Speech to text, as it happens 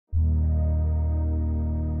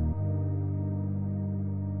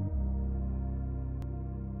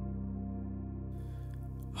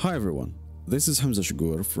Hi everyone, this is Hamza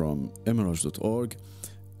Shagur from emiraj.org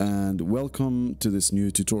and welcome to this new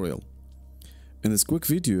tutorial. In this quick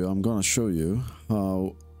video, I'm gonna show you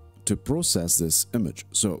how to process this image.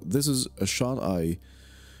 So this is a shot I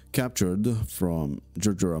captured from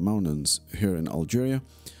Jurjura Mountains here in Algeria,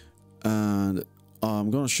 and I'm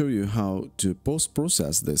gonna show you how to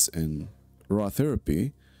post-process this in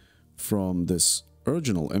RAWtherapee from this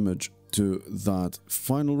original image to that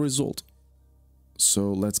final result.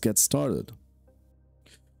 So let's get started.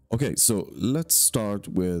 Okay, so let's start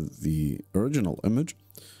with the original image.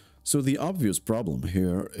 So the obvious problem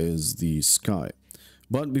here is the sky.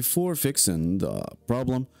 But before fixing the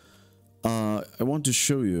problem, I want to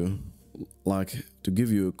show you, to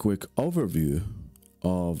give you a quick overview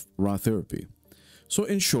of RAWtherapee. So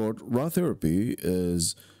in short, RAWtherapee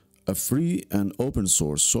is a free and open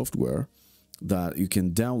source software that you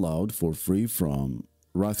can download for free from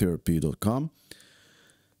rawtherapee.com,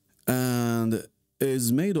 and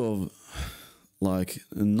is made of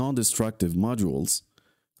non-destructive modules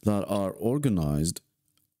that are organized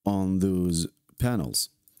on those panels.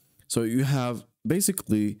 So you have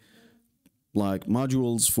basically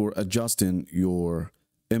modules for adjusting your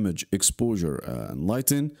image exposure and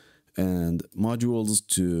lighting, and modules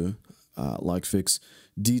to fix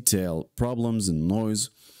detail problems and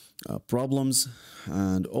noise problems,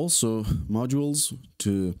 and also modules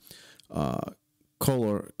to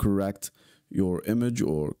color correct your image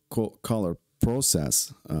or color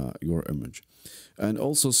process your image, and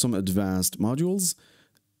also some advanced modules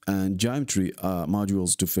and geometry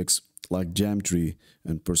modules to fix geometry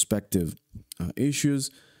and perspective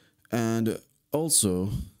issues, and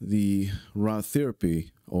also the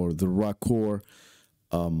RAWtherapee or the RAWcore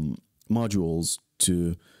modules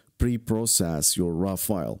to pre-process your RAW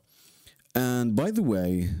file. And by the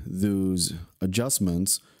way, those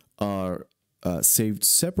adjustments are saved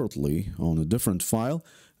separately on a different file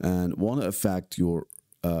and won't affect your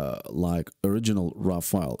original RAW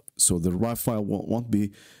file. So the RAW file won't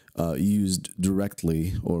be used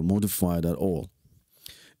directly or modified at all.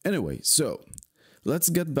 Anyway, so let's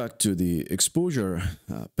get back to the exposure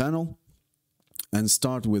panel and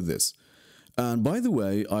start with this. And by the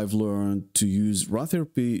way, I've learned to use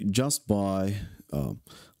RAWtherapee just by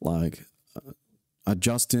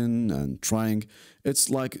adjusting and trying. It's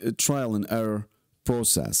like a trial and error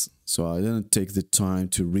process, so I didn't take the time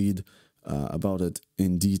to read about it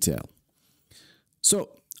in detail.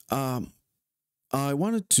 So I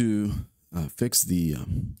wanted to fix the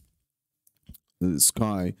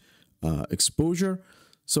sky exposure.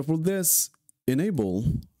 So for this,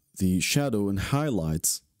 enable the shadow and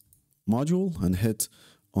highlights module and hit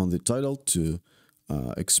on the title to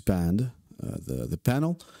expand the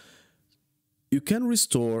panel. You can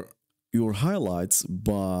restore your highlights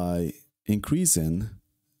by increasing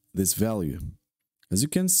this value. As you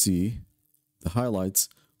can see, the highlights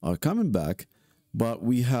are coming back, but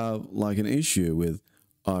we have an issue with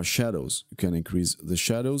our shadows. You can increase the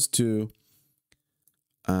shadows too,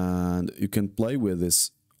 and you can play with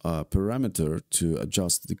this parameter to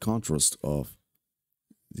adjust the contrast of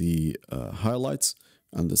the highlights,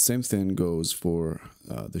 and the same thing goes for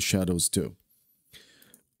the shadows too.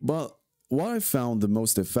 But what I found the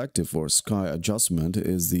most effective for sky adjustment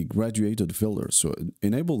is the graduated filler. So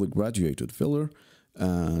enable the graduated filler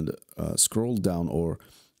and scroll down or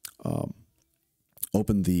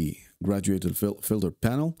open the graduated filter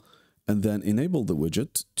panel, and then enable the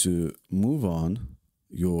widget to move on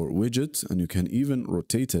your widget, and you can even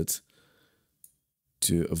rotate it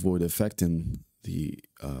to avoid affecting the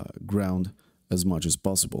ground as much as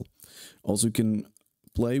possible. Also, you can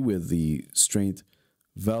play with the strength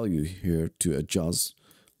value here to adjust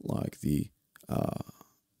the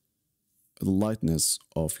lightness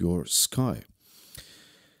of your sky.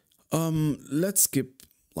 Let's skip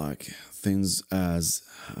things as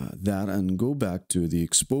that and go back to the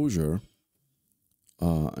exposure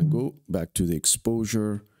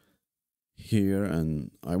here,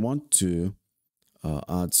 and I want to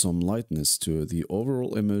add some lightness to the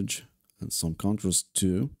overall image and some contrast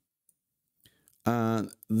too.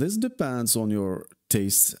 And this depends on your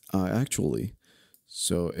taste actually,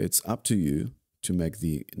 so it's up to you to make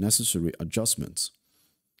the necessary adjustments.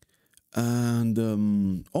 And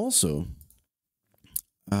also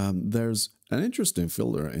there's an interesting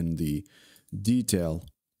filter in the detail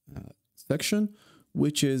section,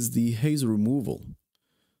 which is the haze removal.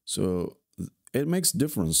 So it makes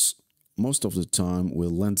difference most of the time with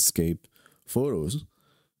landscape photos.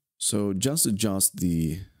 So just adjust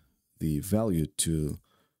the value to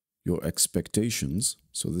your expectations.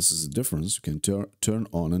 So this is a difference. You can turn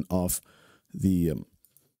on and off the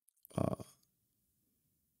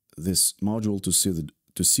this module to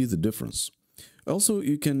see the difference. Also,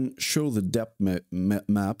 you can show the depth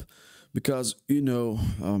map, because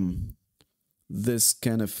this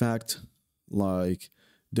can affect like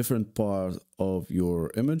different part of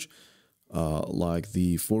your image, like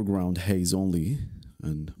the foreground haze only.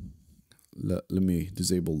 And let me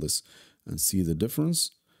disable this and see the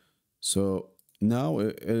difference. So now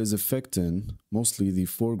it is affecting mostly the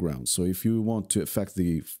foreground. So if you want to affect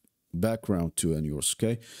the background too in your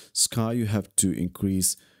sky, you have to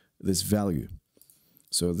increase this value.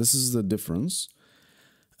 So this is the difference.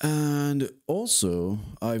 And also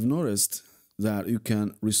I've noticed that you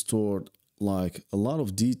can restore like a lot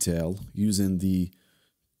of detail using the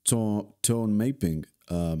tone mapping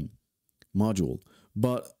module.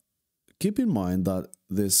 But keep in mind that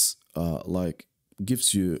this like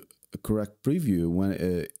gives you a correct preview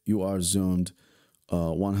when you are zoomed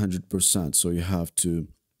 100%. So you have to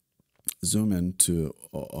zoom into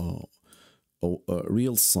a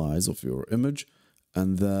real size of your image,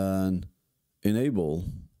 and then enable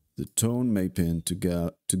the tone mapping to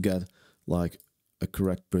get like a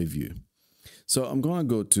correct preview. So I'm gonna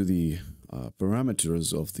go to the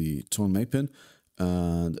parameters of the tone mapping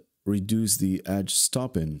and reduce the edge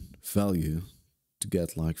stopping value to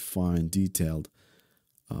get like fine detailed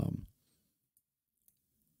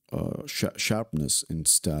sharpness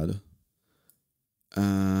instead.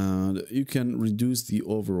 And you can reduce the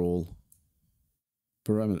overall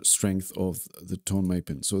parameter strength of the tone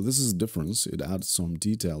mapping. So this is a difference. It adds some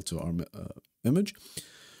detail to our image.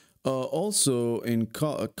 Also in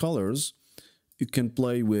colors, you can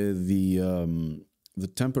play with the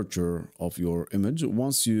temperature of your image.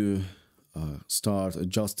 Once you start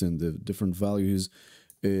adjusting the different values,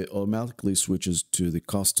 it automatically switches to the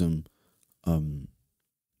custom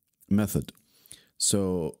method.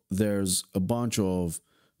 So there's a bunch of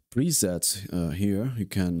presets here. You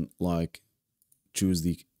can like choose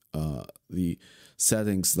the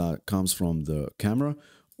settings that comes from the camera,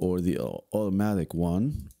 or the automatic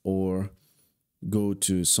one, or go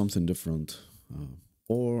to something different,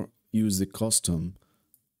 or use the custom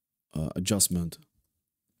adjustment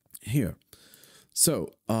here.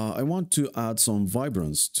 So I want to add some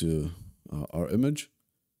vibrance to our image,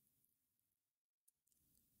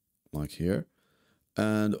 like here.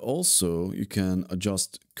 And also you can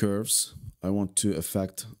adjust curves. I want to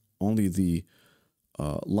affect only the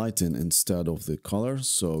lighting instead of the color.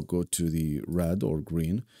 So go to the red or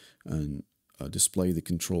green and display the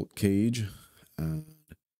control cage, and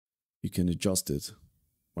you can adjust it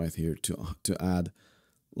right here to add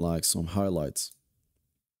like some highlights.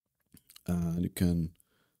 And you can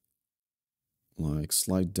like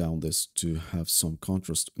slide down this to have some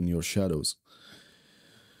contrast in your shadows.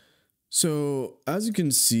 So as you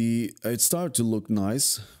can see, it started to look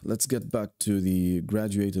nice. Let's get back to the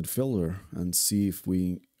graduated filter and see if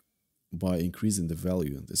we, by increasing the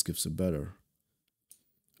value, this gives a better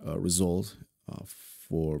result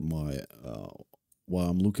for my what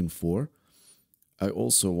I'm looking for. I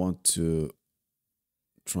also want to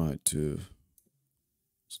try to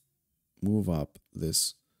move up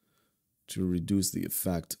this to reduce the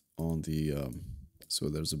effect on the so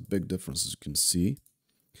there's a big difference, as you can see.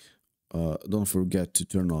 Don't forget to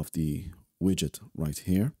turn off the widget right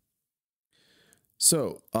here.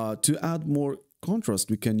 So to add more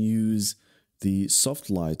contrast, we can use the soft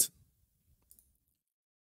light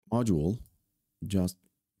module. Just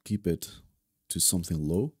keep it to something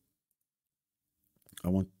low. I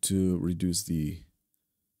want to reduce the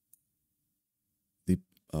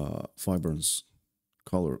vibrance,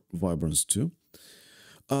 color vibrance too.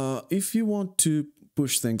 If you want to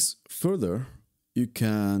push things further, you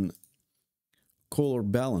can color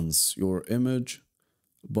balance your image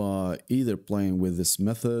by either playing with this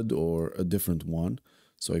method or a different one.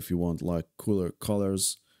 So if you want like cooler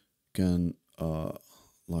colors, you can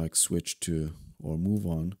like switch to or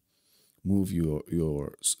move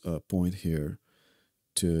your point here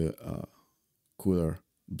to cooler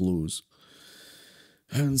blues,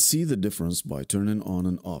 and see the difference by turning on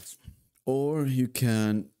and off. Or you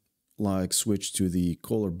can like switch to the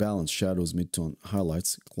color balance, shadows, midtone,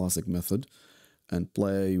 highlights, classic method, and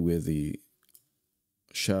play with the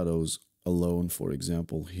shadows alone, for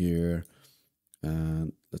example, here.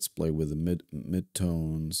 And let's play with the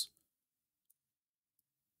midtones.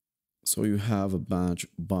 So you have a bunch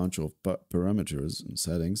of parameters and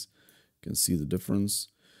settings. You can see the difference.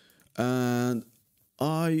 And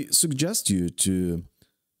I suggest you to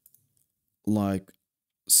like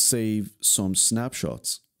save some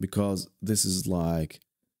snapshots, because this is like,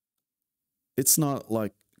 it's not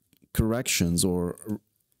like corrections or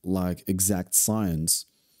like exact science,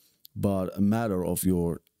 but a matter of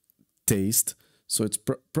your taste. So it's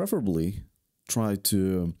preferably try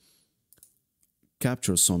to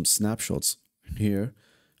capture some snapshots here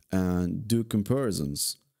and do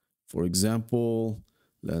comparisons. For example,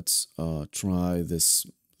 let's try this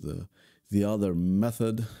the other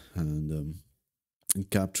method and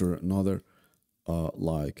capture another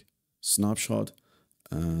like snapshot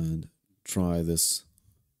and try this.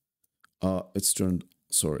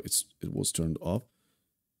 It was turned off.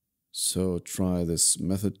 So try this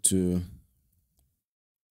method too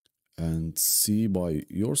and see by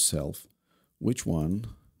yourself which one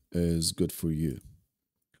is good for you.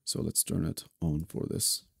 So let's turn it on for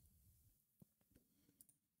this.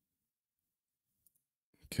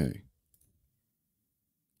 Okay.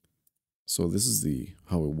 So this is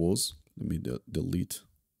how it was. Let me delete.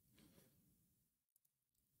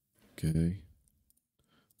 Okay.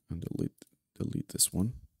 And delete this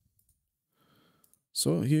one.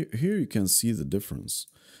 So here you can see the difference.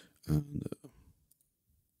 And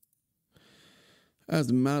as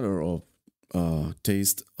a matter of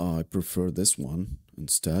taste, I prefer this one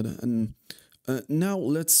instead. And now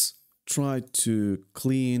let's try to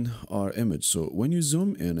clean our image. So when you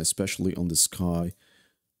zoom in, especially on the sky,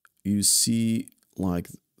 you see like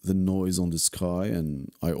the noise on the sky,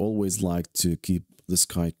 and I always like to keep the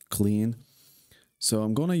sky clean. So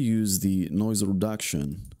I'm gonna use the noise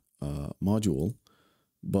reduction module,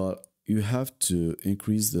 but you have to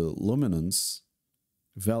increase the luminance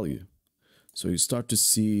value. So you start to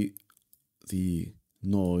see the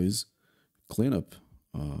noise clean up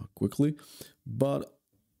quickly, but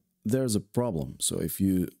there's a problem. So if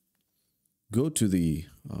you go to the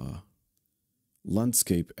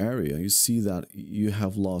landscape area, you see that you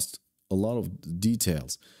have lost a lot of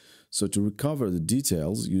details. So to recover the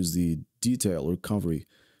details, use the detail recovery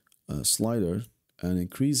slider and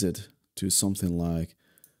increase it to something like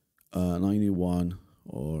 91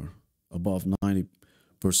 or above 90%,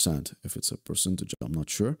 if it's a percentage, I'm not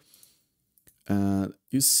sure. And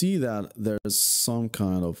you see that there's some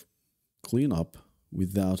kind of cleanup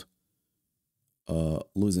without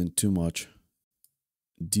losing too much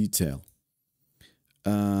detail.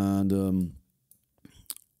 And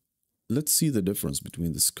let's see the difference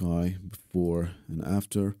between the sky before and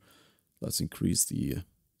after. Let's increase the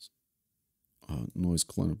noise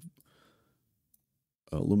cleanup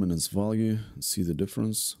luminance value and see the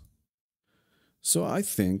difference. So I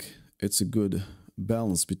think it's a good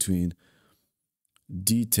balance between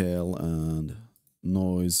detail and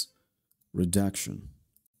noise reduction.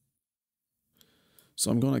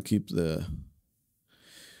 So I'm gonna keep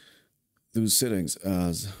those settings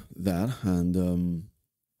as that, and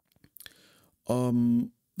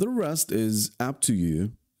the rest is up to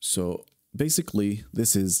you. So basically,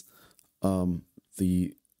 this is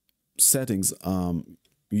the settings I'm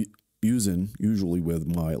using usually with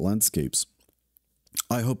my landscapes.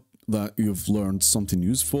 I hope that you've learned something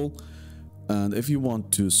useful, and if you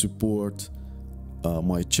want to support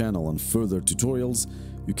my channel and further tutorials,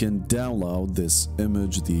 you can download this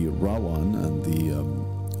image, the RAW one, and the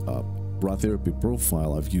RAWtherapee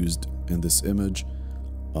profile I've used in this image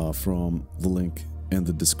from the link in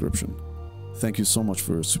the description. Thank you so much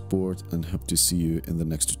for your support, and hope to see you in the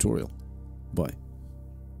next tutorial. Bye.